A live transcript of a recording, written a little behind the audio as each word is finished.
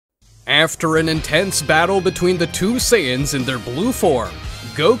After an intense battle between the two Saiyans in their blue form,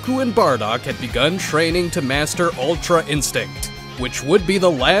 Goku and Bardock had begun training to master Ultra Instinct, which would be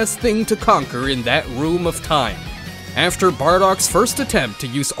the last thing to conquer in that room of time. After Bardock's first attempt to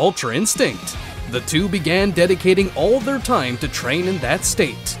use Ultra Instinct, the two began dedicating all their time to train in that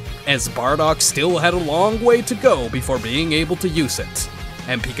state, as Bardock still had a long way to go before being able to use it.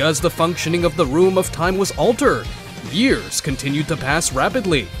 And because the functioning of the room of time was altered, years continued to pass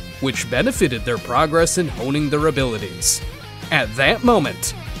rapidly, which benefited their progress in honing their abilities. At that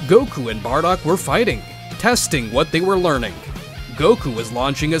moment, Goku and Bardock were fighting, testing what they were learning. Goku was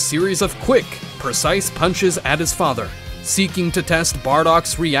launching a series of quick, precise punches at his father, seeking to test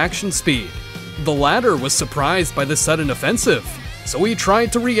Bardock's reaction speed. The latter was surprised by the sudden offensive, so he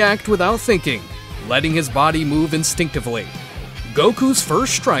tried to react without thinking, letting his body move instinctively. Goku's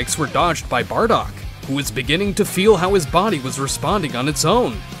first strikes were dodged by Bardock, who was beginning to feel how his body was responding on its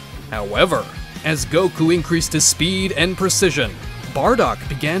own. However, as Goku increased his speed and precision, Bardock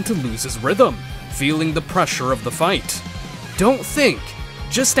began to lose his rhythm, feeling the pressure of the fight. "Don't think,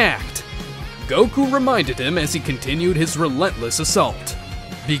 just act," Goku reminded him as he continued his relentless assault.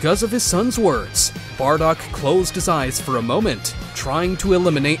 Because of his son's words, Bardock closed his eyes for a moment, trying to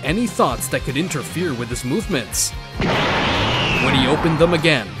eliminate any thoughts that could interfere with his movements. When he opened them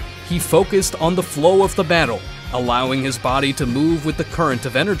again, he focused on the flow of the battle, allowing his body to move with the current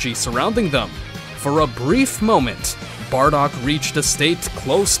of energy surrounding them. For a brief moment, Bardock reached a state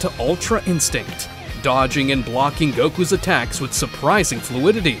close to Ultra Instinct, dodging and blocking Goku's attacks with surprising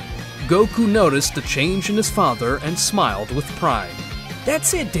fluidity. Goku noticed the change in his father and smiled with pride.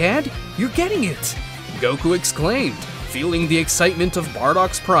 "That's it, Dad! You're getting it!" Goku exclaimed, feeling the excitement of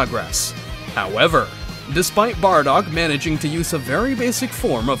Bardock's progress. However, despite Bardock managing to use a very basic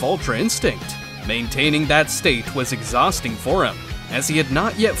form of Ultra Instinct, maintaining that state was exhausting for him, as he had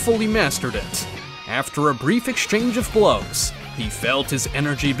not yet fully mastered it. After a brief exchange of blows, he felt his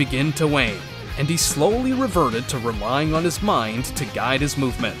energy begin to wane, and he slowly reverted to relying on his mind to guide his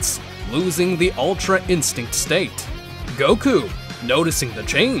movements, losing the Ultra Instinct state. Goku, noticing the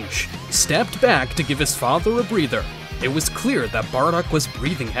change, stepped back to give his father a breather. It was clear that Bardock was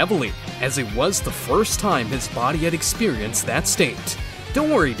breathing heavily, as it was the first time his body had experienced that state. "Don't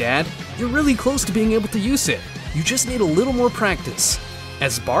worry, Dad. You're really close to being able to use it. You just need a little more practice."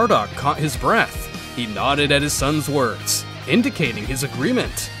 As Bardock caught his breath, he nodded at his son's words, indicating his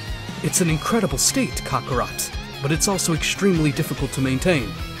agreement. "It's an incredible state, Kakarot, but it's also extremely difficult to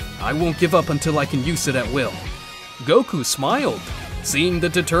maintain. I won't give up until I can use it at will." Goku smiled, seeing the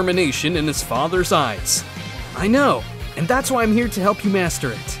determination in his father's eyes. "I know, and that's why I'm here to help you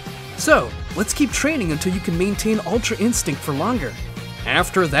master it. So, let's keep training until you can maintain Ultra Instinct for longer."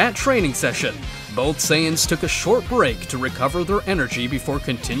 After that training session, both Saiyans took a short break to recover their energy before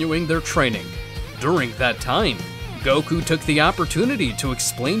continuing their training. During that time, Goku took the opportunity to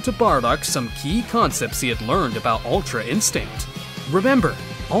explain to Bardock some key concepts he had learned about Ultra Instinct. Remember,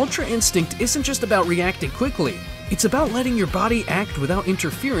 Ultra Instinct isn't just about reacting quickly, it's about letting your body act without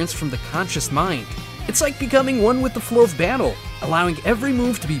interference from the conscious mind. It's like becoming one with the flow of battle, allowing every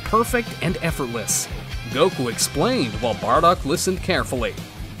move to be perfect and effortless. Goku explained while Bardock listened carefully.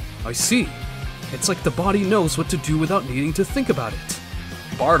 "I see. It's like the body knows what to do without needing to think about it."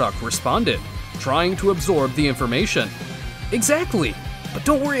 Bardock responded, trying to absorb the information. "Exactly, but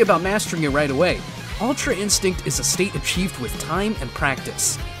don't worry about mastering it right away. Ultra Instinct is a state achieved with time and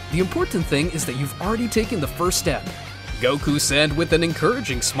practice. The important thing is that you've already taken the first step," Goku said with an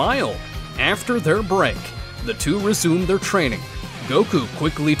encouraging smile. After their break, the two resumed their training. Goku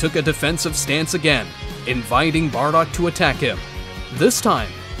quickly took a defensive stance again, inviting Bardock to attack him. This time,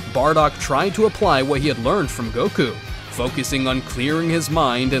 Bardock tried to apply what he had learned from Goku, focusing on clearing his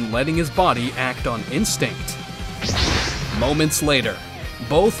mind and letting his body act on instinct. Moments later,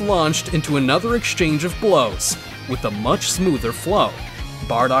 both launched into another exchange of blows, with a much smoother flow.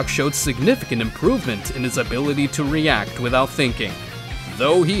 Bardock showed significant improvement in his ability to react without thinking.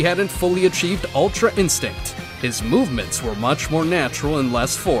 Though he hadn't fully achieved Ultra Instinct, his movements were much more natural and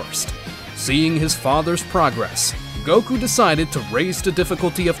less forced. Seeing his father's progress, Goku decided to raise the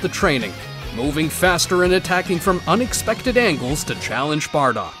difficulty of the training, moving faster and attacking from unexpected angles to challenge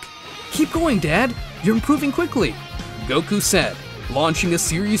Bardock. "Keep going, Dad. You're improving quickly," Goku said, launching a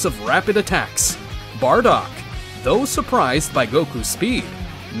series of rapid attacks. Bardock, though surprised by Goku's speed,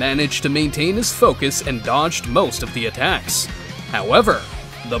 managed to maintain his focus and dodged most of the attacks. However,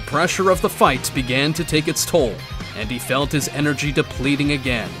 the pressure of the fight began to take its toll, and he felt his energy depleting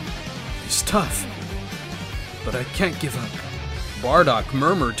again. "He's tough, but I can't give up," Bardock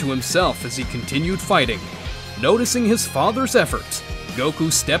murmured to himself as he continued fighting. Noticing his father's efforts,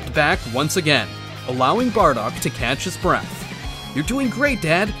 Goku stepped back once again, allowing Bardock to catch his breath. You're doing great,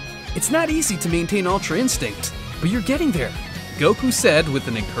 Dad. It's not easy to maintain Ultra Instinct, but you're getting there, Goku said with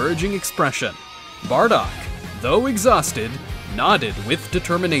an encouraging expression. Bardock, though exhausted, nodded with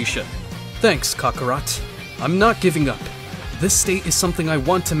determination. Thanks, Kakarot. I'm not giving up. This state is something I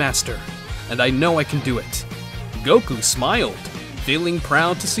want to master, and I know I can do it. Goku smiled, feeling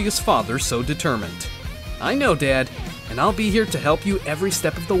proud to see his father so determined. I know, Dad, and I'll be here to help you every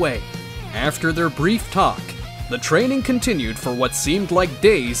step of the way. After their brief talk, the training continued for what seemed like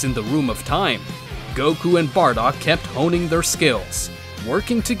days in the Room of Time. Goku and Bardock kept honing their skills,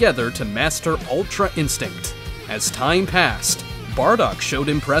 working together to master Ultra Instinct. As time passed, Bardock showed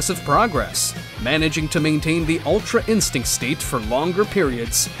impressive progress, managing to maintain the Ultra Instinct state for longer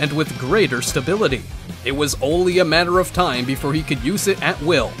periods and with greater stability. It was only a matter of time before he could use it at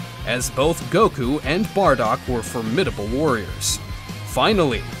will, as both Goku and Bardock were formidable warriors.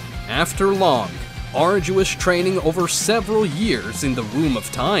 Finally, after long, arduous training over several years in the Room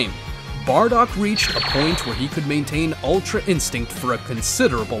of Time, Bardock reached a point where he could maintain Ultra Instinct for a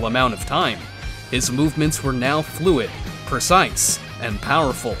considerable amount of time. His movements were now fluid, precise, and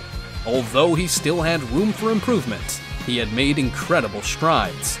powerful. Although he still had room for improvement, he had made incredible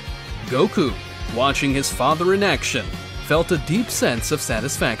strides. Goku, watching his father in action, felt a deep sense of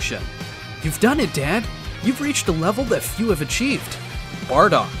satisfaction. You've done it, Dad. You've reached a level that few have achieved.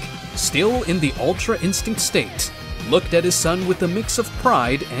 Bardock, still in the Ultra Instinct state, looked at his son with a mix of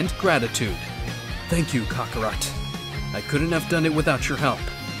pride and gratitude. Thank you, Kakarot. I couldn't have done it without your help.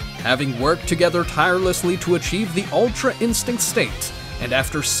 Having worked together tirelessly to achieve the Ultra Instinct state, and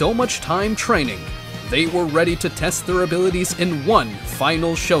after so much time training, they were ready to test their abilities in one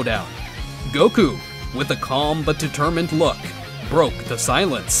final showdown. Goku, with a calm but determined look, broke the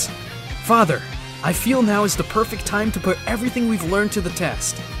silence. Father, I feel now is the perfect time to put everything we've learned to the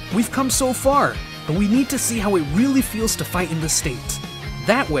test. We've come so far, but we need to see how it really feels to fight in this state.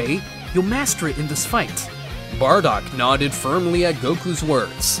 That way, you'll master it in this fight. Bardock nodded firmly at Goku's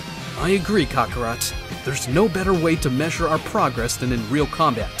words. I agree, Kakarot. There's no better way to measure our progress than in real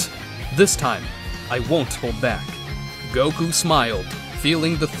combat. This time, I won't hold back. Goku smiled,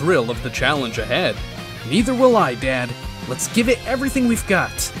 feeling the thrill of the challenge ahead. Neither will I, Dad. Let's give it everything we've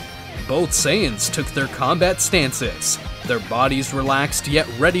got. Both Saiyans took their combat stances, their bodies relaxed yet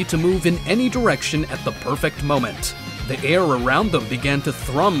ready to move in any direction at the perfect moment. The air around them began to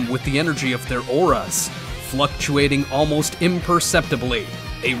thrum with the energy of their auras, fluctuating almost imperceptibly,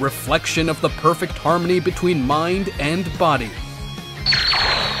 a reflection of the perfect harmony between mind and body.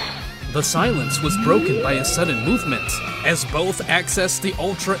 The silence was broken by a sudden movement, as both accessed the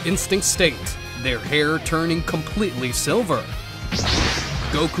Ultra Instinct state, their hair turning completely silver.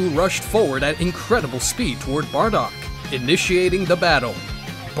 Goku rushed forward at incredible speed toward Bardock, initiating the battle.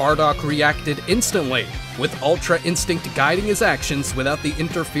 Bardock reacted instantly, with Ultra Instinct guiding his actions without the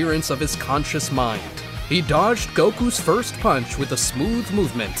interference of his conscious mind. He dodged Goku's first punch with a smooth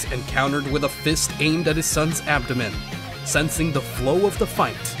movement and countered with a fist aimed at his son's abdomen. Sensing the flow of the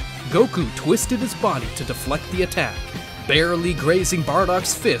fight, Goku twisted his body to deflect the attack, barely grazing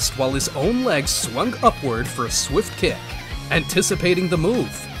Bardock's fist while his own leg swung upward for a swift kick. Anticipating the move,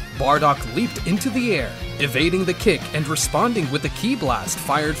 Bardock leaped into the air, evading the kick and responding with a ki blast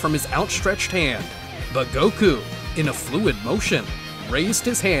fired from his outstretched hand. But Goku, in a fluid motion, raised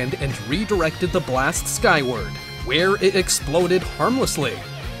his hand and redirected the blast skyward, where it exploded harmlessly.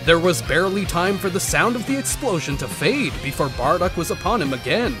 There was barely time for the sound of the explosion to fade before Bardock was upon him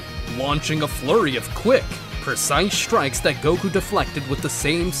again, launching a flurry of quick, precise strikes that Goku deflected with the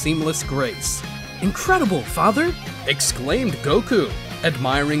same seamless grace. Incredible, Father! Exclaimed Goku,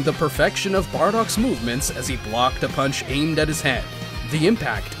 admiring the perfection of Bardock's movements as he blocked a punch aimed at his head. The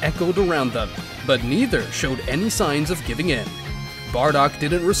impact echoed around them, but neither showed any signs of giving in. Bardock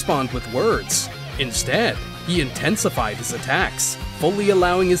didn't respond with words. Instead, he intensified his attacks, fully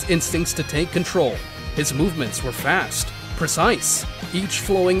allowing his instincts to take control. His movements were fast, precise, each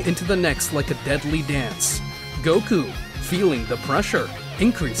flowing into the next like a deadly dance. Goku, feeling the pressure,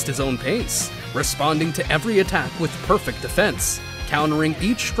 increased his own pace, responding to every attack with perfect defense, countering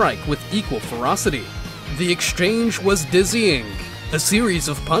each strike with equal ferocity. The exchange was dizzying. A series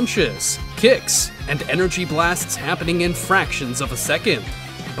of punches, kicks, and energy blasts happening in fractions of a second.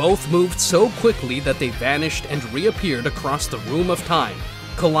 Both moved so quickly that they vanished and reappeared across the Room of Time,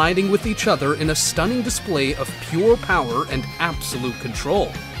 colliding with each other in a stunning display of pure power and absolute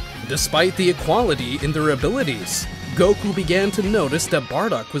control. Despite the equality in their abilities, Goku began to notice that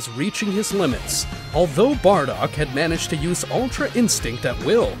Bardock was reaching his limits, Although Bardock had managed to use Ultra Instinct at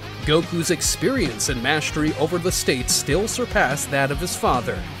will, Goku's experience and mastery over the states still surpassed that of his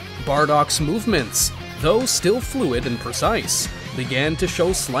father. Bardock's movements, though still fluid and precise, began to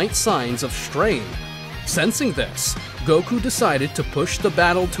show slight signs of strain. Sensing this, Goku decided to push the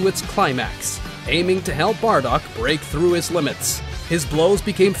battle to its climax, aiming to help Bardock break through his limits. His blows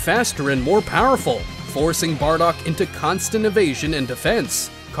became faster and more powerful, forcing Bardock into constant evasion and defense,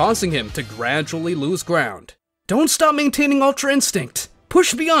 causing him to gradually lose ground. Don't stop maintaining Ultra Instinct!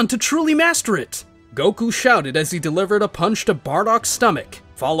 Push beyond to truly master it! Goku shouted as he delivered a punch to Bardock's stomach,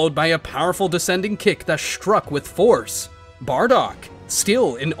 followed by a powerful descending kick that struck with force. Bardock,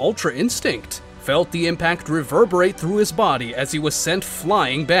 still in Ultra Instinct, felt the impact reverberate through his body as he was sent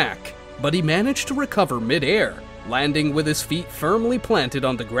flying back, but he managed to recover mid-air, landing with his feet firmly planted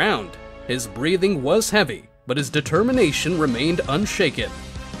on the ground. His breathing was heavy, but his determination remained unshaken.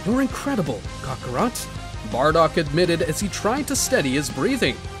 You're incredible, Kakarot, Bardock admitted as he tried to steady his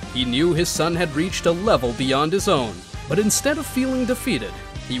breathing. He knew his son had reached a level beyond his own, but instead of feeling defeated,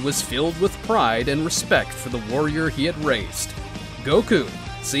 he was filled with pride and respect for the warrior he had raised. Goku,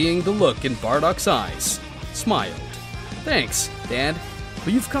 seeing the look in Bardock's eyes, smiled. Thanks, Dad,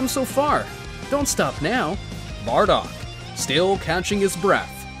 but you've come so far. Don't stop now. Bardock, still catching his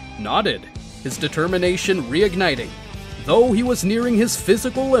breath, nodded, his determination reigniting. Though he was nearing his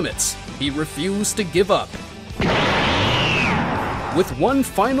physical limits, he refused to give up. With one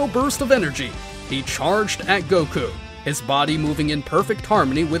final burst of energy, he charged at Goku, his body moving in perfect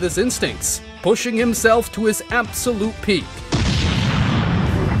harmony with his instincts, pushing himself to his absolute peak.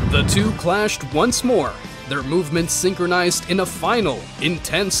 The two clashed once more, their movements synchronized in a final,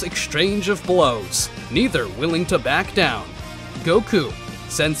 intense exchange of blows, neither willing to back down. Goku,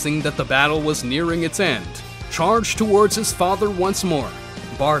 sensing that the battle was nearing its end, charged towards his father once more.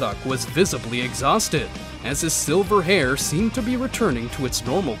 Bardock was visibly exhausted, as his silver hair seemed to be returning to its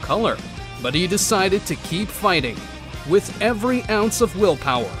normal color, but he decided to keep fighting. With every ounce of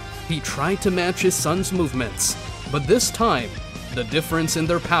willpower, he tried to match his son's movements, but this time, the difference in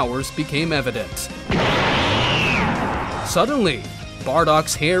their powers became evident. Suddenly,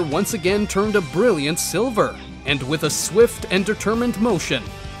 Bardock's hair once again turned a brilliant silver, and with a swift and determined motion,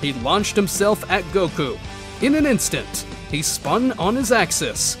 he launched himself at Goku. In an instant, he spun on his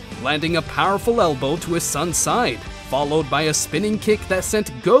axis, landing a powerful elbow to his son's side, followed by a spinning kick that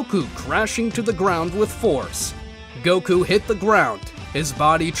sent Goku crashing to the ground with force. Goku hit the ground, his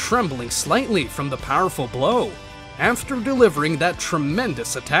body trembling slightly from the powerful blow. After delivering that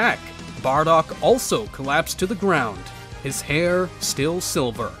tremendous attack, Bardock also collapsed to the ground, his hair still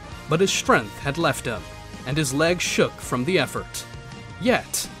silver, but his strength had left him, and his legs shook from the effort.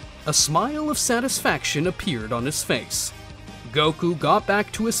 Yet, a smile of satisfaction appeared on his face. Goku got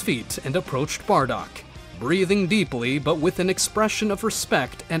back to his feet and approached Bardock, breathing deeply but with an expression of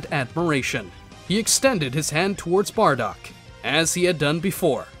respect and admiration. He extended his hand towards Bardock, as he had done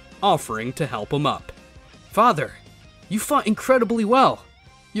before, offering to help him up. Father, you fought incredibly well.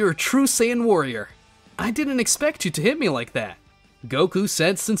 You're a true Saiyan warrior. I didn't expect you to hit me like that, Goku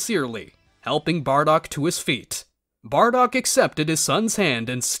said sincerely, helping Bardock to his feet. Bardock accepted his son's hand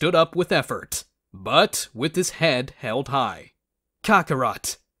and stood up with effort, but with his head held high.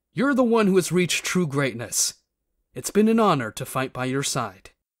 Kakarot, you're the one who has reached true greatness. It's been an honor to fight by your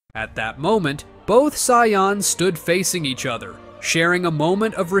side. At that moment, both Saiyans stood facing each other, sharing a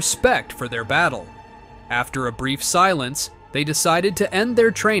moment of respect for their battle. After a brief silence, they decided to end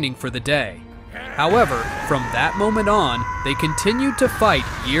their training for the day. However, from that moment on, they continued to fight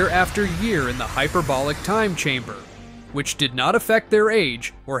year after year in the hyperbolic time chamber, which did not affect their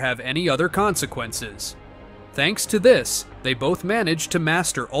age or have any other consequences. Thanks to this, they both managed to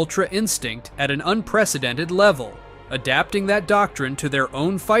master Ultra Instinct at an unprecedented level, adapting that doctrine to their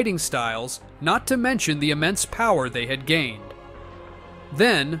own fighting styles, not to mention the immense power they had gained.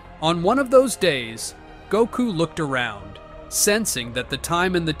 Then, on one of those days, Goku looked around, sensing that the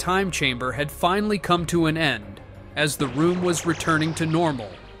time in the time chamber had finally come to an end, as the room was returning to normal,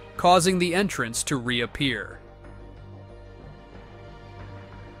 causing the entrance to reappear.